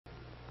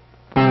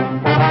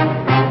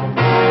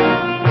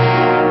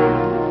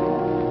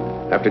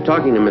After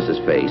talking to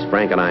Mrs. Face,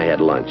 Frank and I had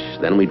lunch.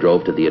 Then we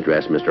drove to the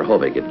address Mr.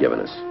 Hovig had given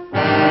us.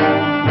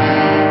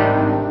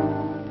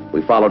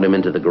 We followed him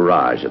into the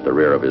garage at the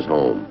rear of his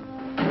home.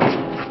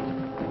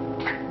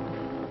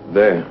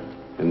 There,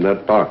 in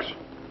that box.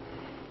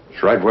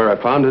 It's right where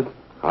I found it.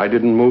 I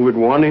didn't move it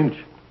 1 inch.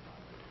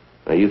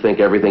 Now, you think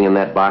everything in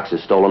that box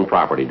is stolen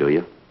property, do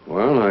you?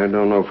 Well, I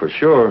don't know for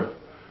sure.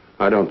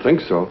 I don't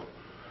think so.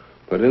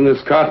 But in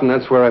this carton,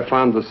 that's where I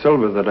found the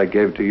silver that I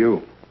gave to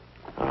you.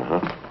 Uh-huh.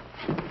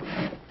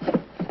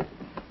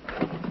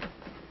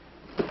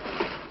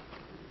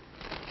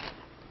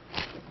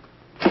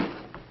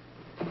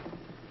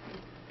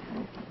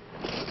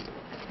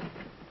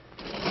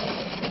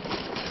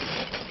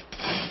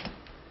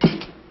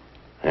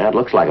 Yeah, it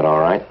looks like it, all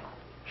right.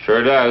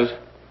 Sure does.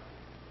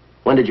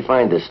 When did you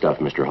find this stuff,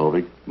 Mr.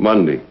 Hovig?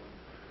 Monday.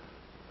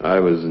 I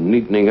was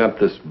neatening up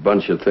this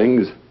bunch of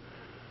things,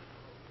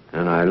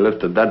 and I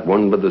lifted that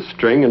one by the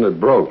string, and it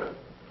broke.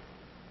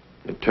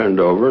 It turned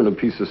over, and a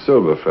piece of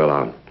silver fell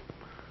out.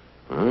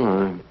 Well,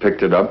 I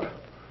picked it up,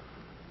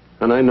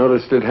 and I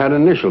noticed it had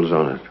initials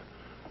on it.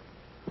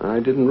 I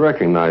didn't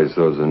recognize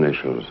those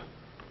initials.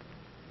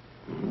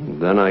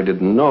 Then I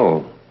didn't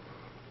know,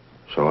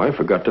 so I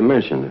forgot to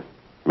mention it.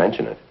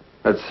 Mention it.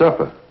 At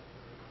supper.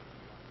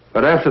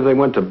 But after they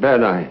went to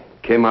bed, I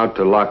came out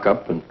to lock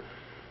up, and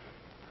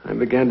I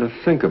began to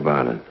think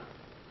about it.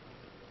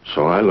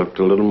 So I looked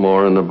a little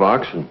more in the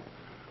box, and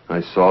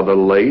I saw the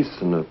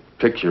lace and a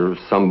picture of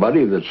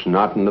somebody that's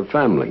not in the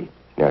family.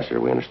 Yes, sir,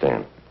 we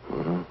understand.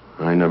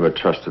 I never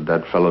trusted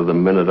that fellow the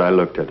minute I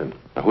looked at him.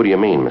 Now, who do you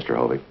mean, Mr.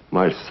 Hovig?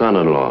 My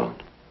son-in-law.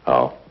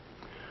 Oh.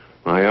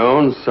 My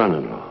own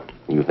son-in-law.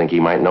 You think he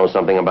might know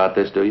something about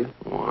this, do you?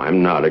 Oh,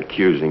 I'm not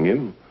accusing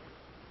him.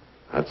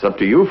 That's up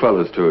to you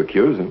fellas to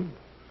accuse him.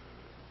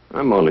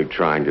 I'm only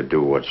trying to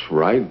do what's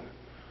right.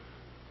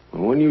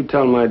 And when you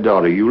tell my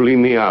daughter you leave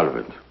me out of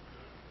it,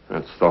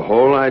 that's the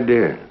whole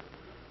idea.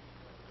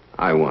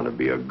 I want to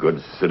be a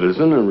good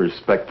citizen and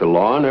respect the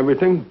law and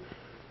everything.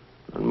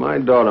 And my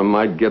daughter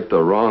might get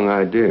the wrong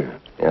idea.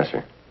 Yes,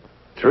 sir.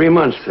 3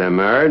 months they're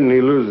married and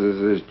he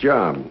loses his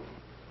job.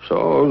 So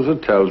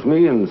Oza tells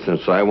me, and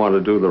since I want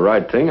to do the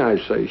right thing, I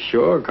say,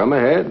 sure, come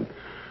ahead.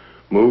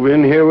 Move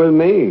in here with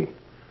me.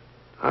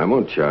 I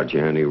won't charge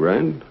you any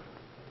rent.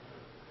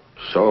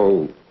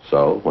 So,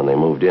 when they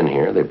moved in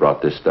here, they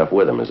brought this stuff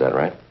with them, is that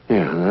right?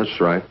 Yeah, that's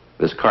right.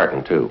 This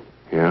carton, too.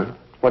 Yeah?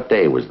 What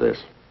day was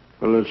this?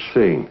 Well, let's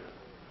see.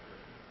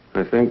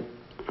 I think...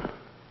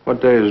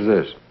 What day is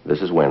this?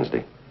 This is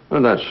Wednesday.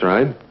 Well, that's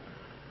right.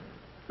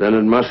 Then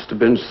it must have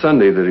been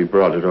Sunday that he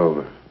brought it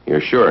over.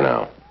 You're sure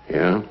now?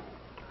 Yeah.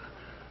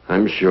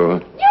 I'm sure.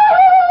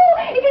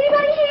 Yoo-hoo! Is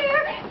anybody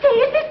here? Say,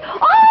 is this...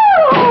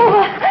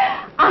 Oh!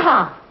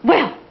 Aha!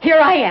 Well, here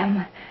I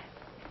am.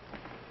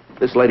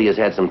 This lady has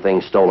had some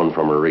things stolen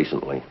from her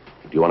recently.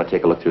 Do you want to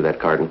take a look through that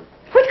carton?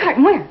 Which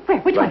carton? Where?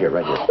 Which one? Right here,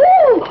 right here.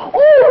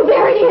 Oh,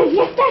 there it is.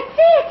 Yes, that's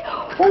it.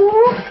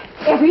 Oh,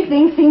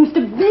 everything seems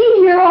to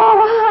be here all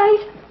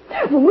right.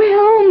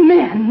 Well,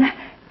 men,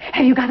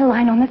 have you got a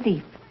line on the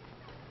thief?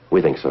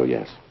 We think so,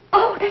 yes.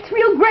 Oh, that's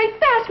real great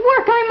fast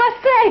work, I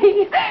must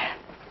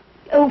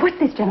say. What's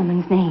this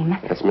gentleman's name?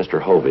 That's Mr.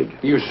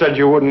 Hovig. You said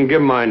you wouldn't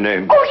give my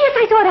name. Oh, yes,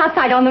 I saw it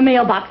outside on the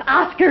mailbox.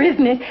 Oscar,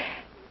 isn't it?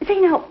 Say,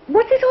 now,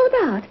 what's this all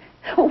about?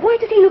 Why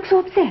does he look so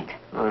upset?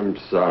 I'm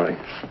sorry.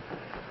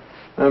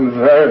 I'm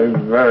very,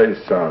 very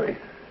sorry.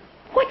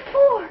 What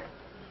for?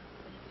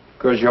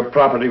 Because your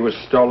property was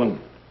stolen.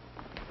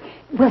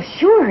 Well,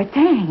 sure,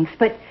 thanks.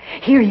 But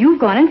here you've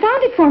gone and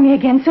found it for me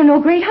again, so no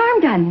great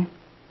harm done.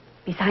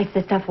 Besides,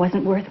 the stuff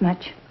wasn't worth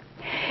much.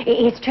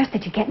 It's just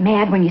that you get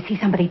mad when you see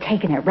somebody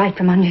taking it right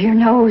from under your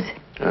nose.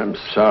 I'm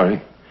sorry.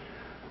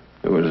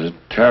 It was a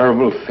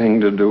terrible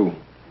thing to do.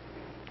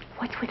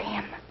 What's with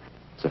him?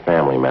 It's a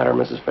family matter,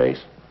 Mrs.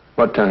 Face.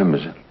 What time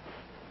is it?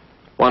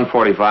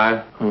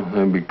 1:45. Oh,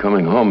 they'll be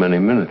coming home any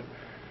minute.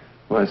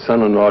 My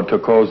son-in-law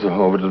took Oza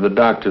over to the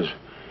doctor's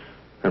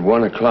at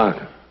 1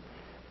 o'clock.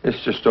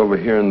 It's just over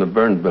here in the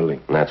burn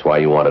building. And that's why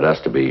you wanted us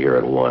to be here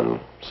at 1,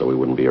 so we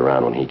wouldn't be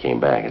around when he came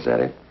back, is that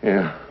it?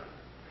 Yeah.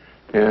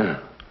 Yeah.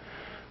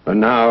 But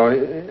now,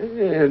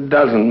 it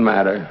doesn't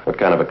matter. What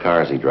kind of a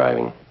car is he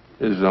driving?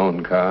 His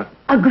own car.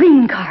 A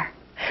green car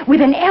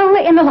with an L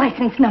in the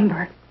license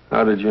number.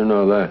 How did you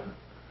know that?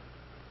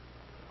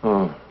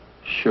 Oh,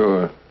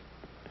 sure.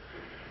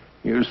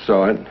 You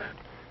saw it.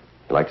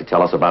 You'd like to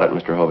tell us about it,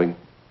 Mr. Hovig?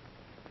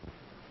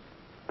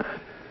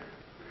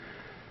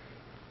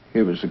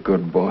 He was a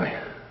good boy.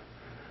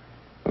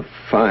 A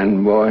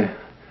fine boy.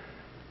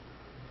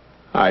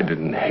 I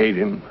didn't hate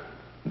him.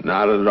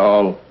 Not at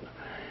all.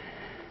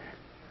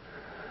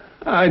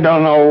 I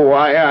don't know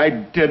why I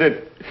did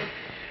it.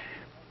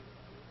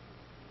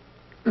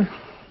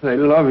 They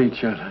love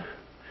each other.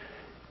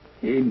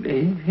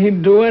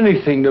 He'd do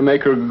anything to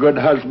make her a good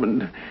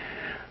husband.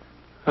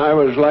 I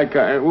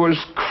was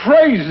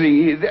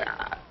crazy.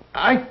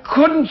 I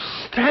couldn't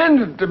stand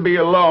it to be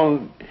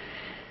alone.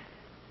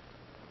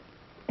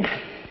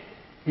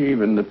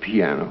 Even the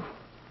piano.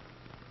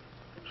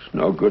 It's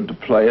no good to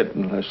play it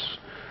unless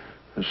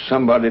there's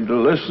somebody to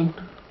listen.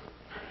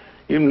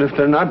 Even if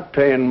they're not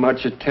paying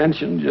much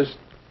attention, just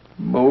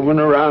moving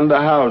around the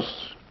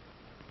house.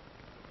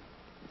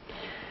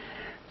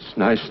 It's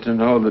nice to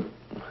know that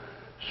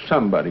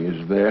somebody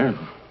is there.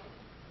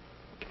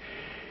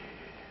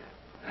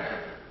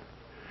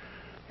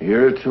 A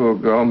year or two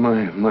ago,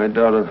 my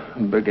daughter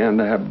began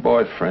to have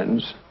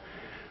boyfriends.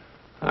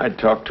 I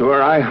talked to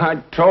her.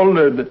 I told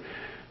her that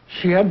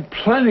she had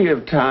plenty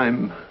of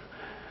time.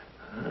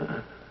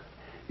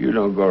 You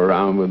don't go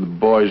around with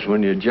boys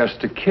when you're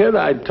just a kid,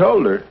 I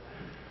told her.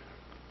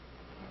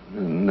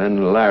 And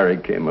then Larry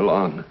came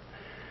along.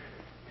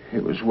 He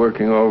was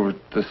working over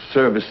at the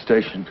service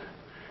station.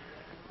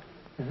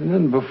 And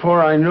then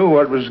before I knew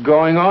what was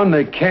going on,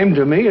 they came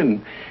to me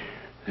and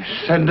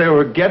said they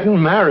were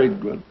getting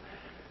married. But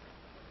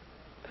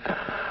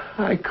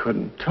I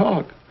couldn't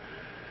talk.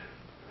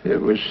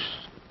 It was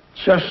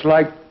just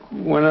like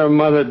when her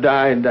mother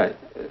died.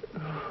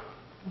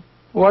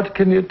 What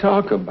can you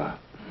talk about?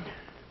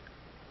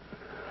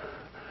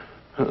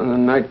 On the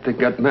night they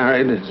got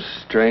married,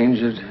 it's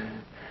strange.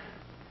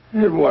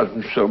 It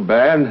wasn't so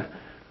bad.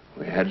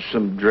 We had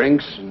some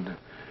drinks, and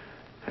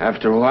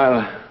after a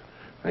while,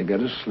 I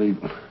got asleep.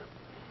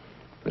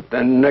 But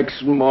then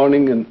next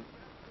morning, and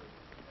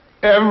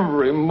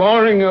every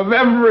morning of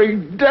every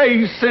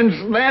day since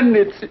then,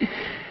 it's...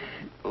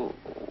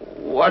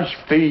 What's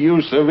the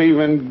use of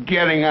even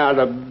getting out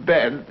of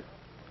bed?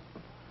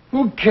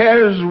 Who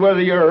cares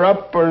whether you're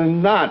up or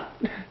not?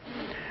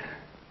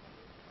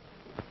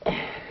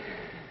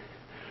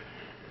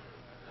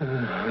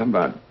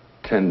 About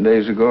 10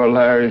 days ago,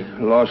 Larry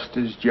lost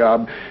his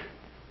job.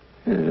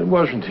 It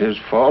wasn't his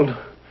fault.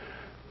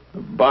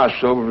 The boss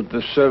over at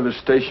the service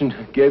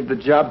station gave the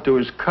job to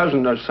his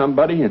cousin or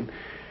somebody, and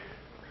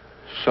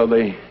so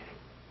they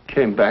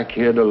came back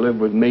here to live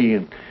with me,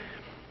 and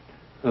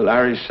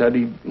Larry said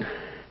he'd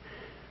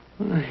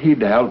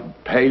help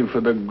pay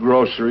for the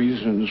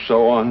groceries and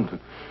so on.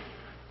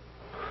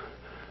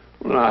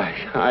 Well,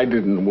 I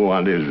didn't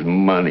want his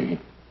money.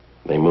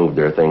 They moved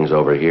their things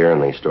over here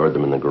and they stored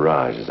them in the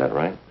garage, is that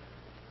right?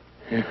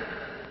 Yeah.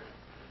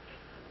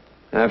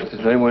 After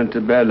they went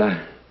to bed,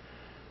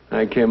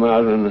 I came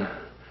out and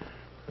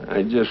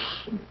I just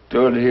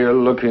stood here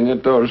looking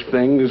at those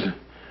things.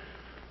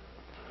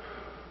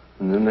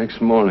 And the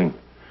next morning,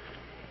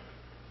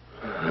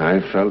 I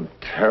felt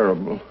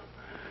terrible.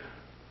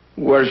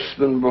 Worse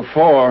than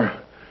before.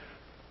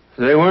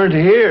 They weren't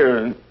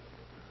here.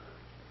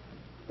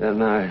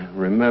 Then I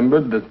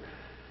remembered that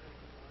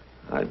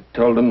I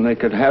told them they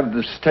could have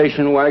the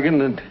station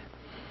wagon, and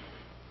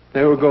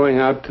they were going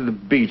out to the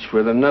beach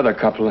with another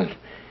couple. And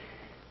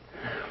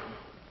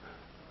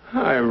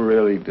I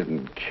really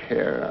didn't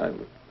care. I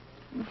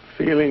was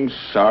feeling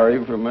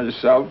sorry for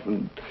myself,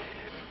 and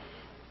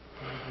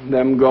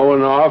them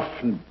going off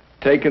and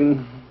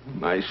taking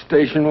my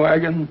station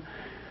wagon.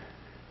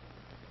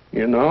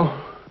 You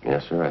know?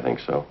 Yes, sir, I think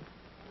so.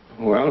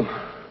 Well,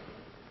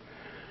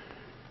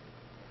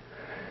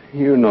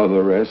 you know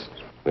the rest.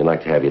 We'd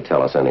like to have you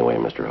tell us anyway,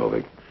 Mr.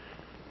 Hovig.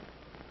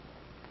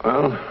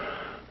 Well,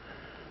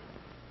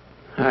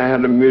 I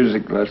had a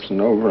music lesson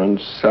over in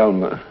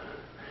Selma.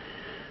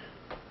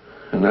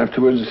 And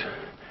afterwards,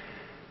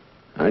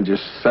 I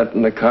just sat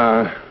in the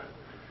car,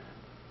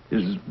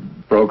 his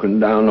broken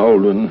down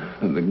old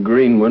one, the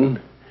green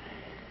one.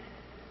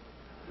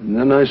 And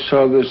then I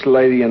saw this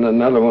lady and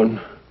another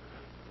one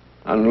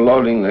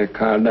unloading their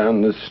car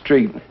down the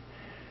street.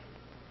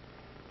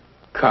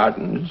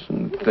 Cartons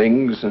and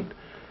things, and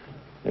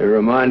they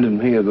reminded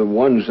me of the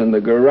ones in the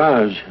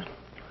garage.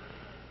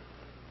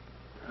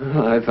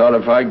 I thought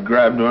if I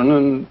grabbed one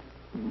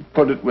and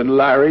put it with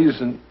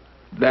Larry's and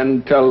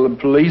then tell the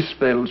police,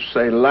 they'll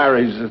say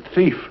Larry's a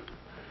thief.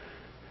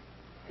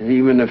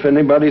 Even if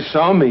anybody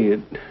saw me,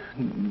 it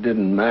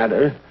didn't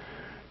matter.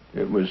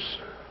 It was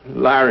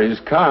Larry's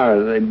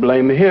car. They'd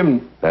blame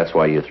him. That's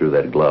why you threw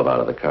that glove out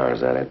of the car,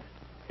 is that it?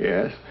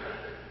 Yes.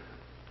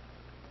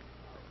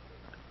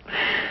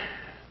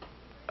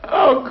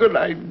 How could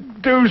I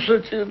do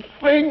such a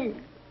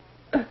thing?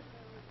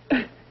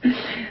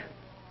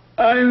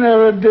 I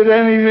never did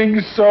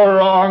anything so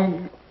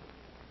wrong.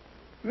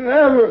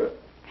 Never.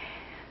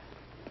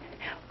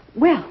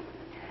 Well,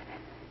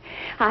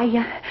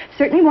 I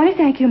certainly want to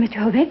thank you, Mr.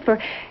 Hovig,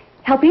 for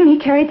helping me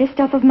carry this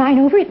stuff of mine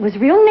over. It was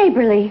real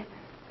neighborly.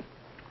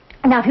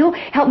 Now, if you'll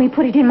help me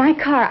put it in my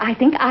car, I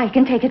think I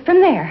can take it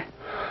from there.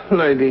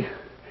 Lady,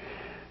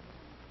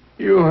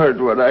 you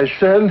heard what I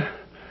said.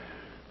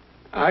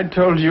 I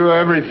told you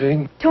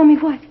everything. Told me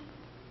what?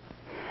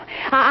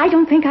 I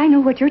don't think I know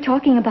what you're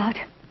talking about.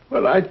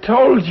 Well, I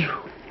told you.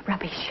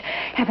 Rubbish.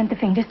 Haven't the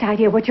faintest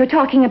idea what you're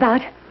talking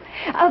about.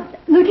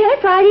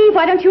 Lieutenant Friday,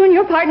 why don't you and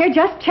your partner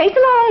just chase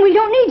along? We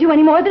don't need you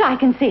anymore that I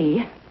can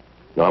see.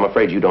 No, I'm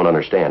afraid you don't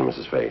understand,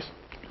 Mrs. Face.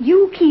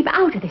 You keep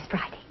out of this,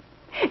 Friday.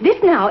 This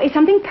now is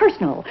something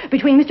personal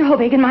between Mr.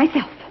 Hovig and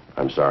myself.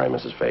 I'm sorry,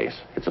 Mrs. Face.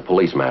 It's a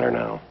police matter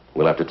now.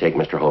 We'll have to take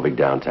Mr. Hovig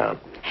downtown.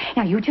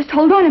 Now, you just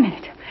hold on a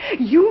minute.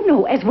 You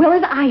know as well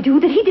as I do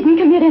that he didn't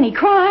commit any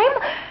crime.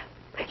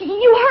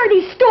 You heard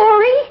his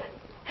story.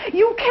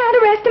 You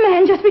can't arrest a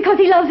man just because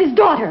he loves his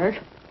daughter.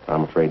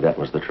 I'm afraid that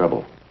was the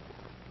trouble.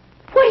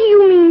 What do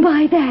you mean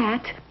by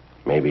that?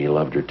 Maybe he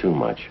loved her too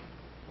much.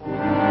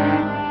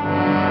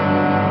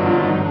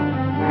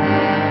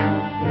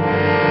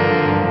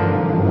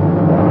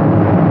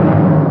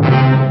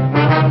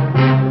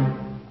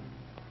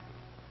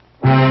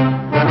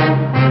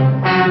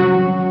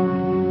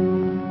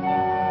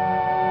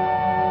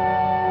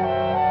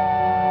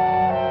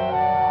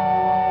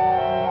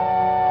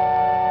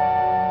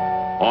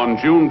 On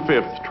June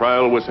 5th,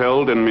 trial was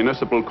held in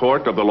Municipal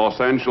Court of the Los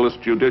Angeles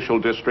Judicial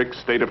District,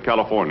 State of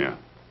California.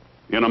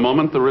 In a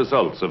moment, the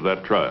results of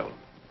that trial.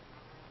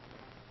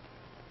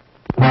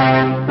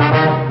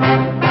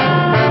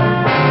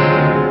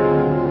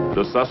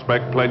 The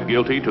suspect pled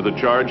guilty to the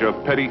charge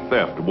of petty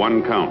theft,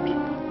 1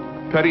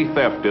 count. Petty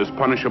theft is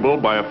punishable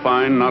by a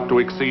fine not to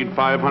exceed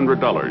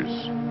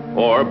 $500,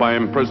 or by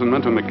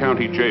imprisonment in the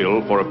county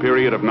jail for a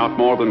period of not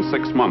more than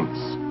 6 months,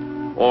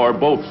 or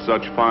both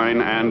such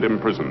fine and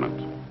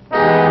imprisonment.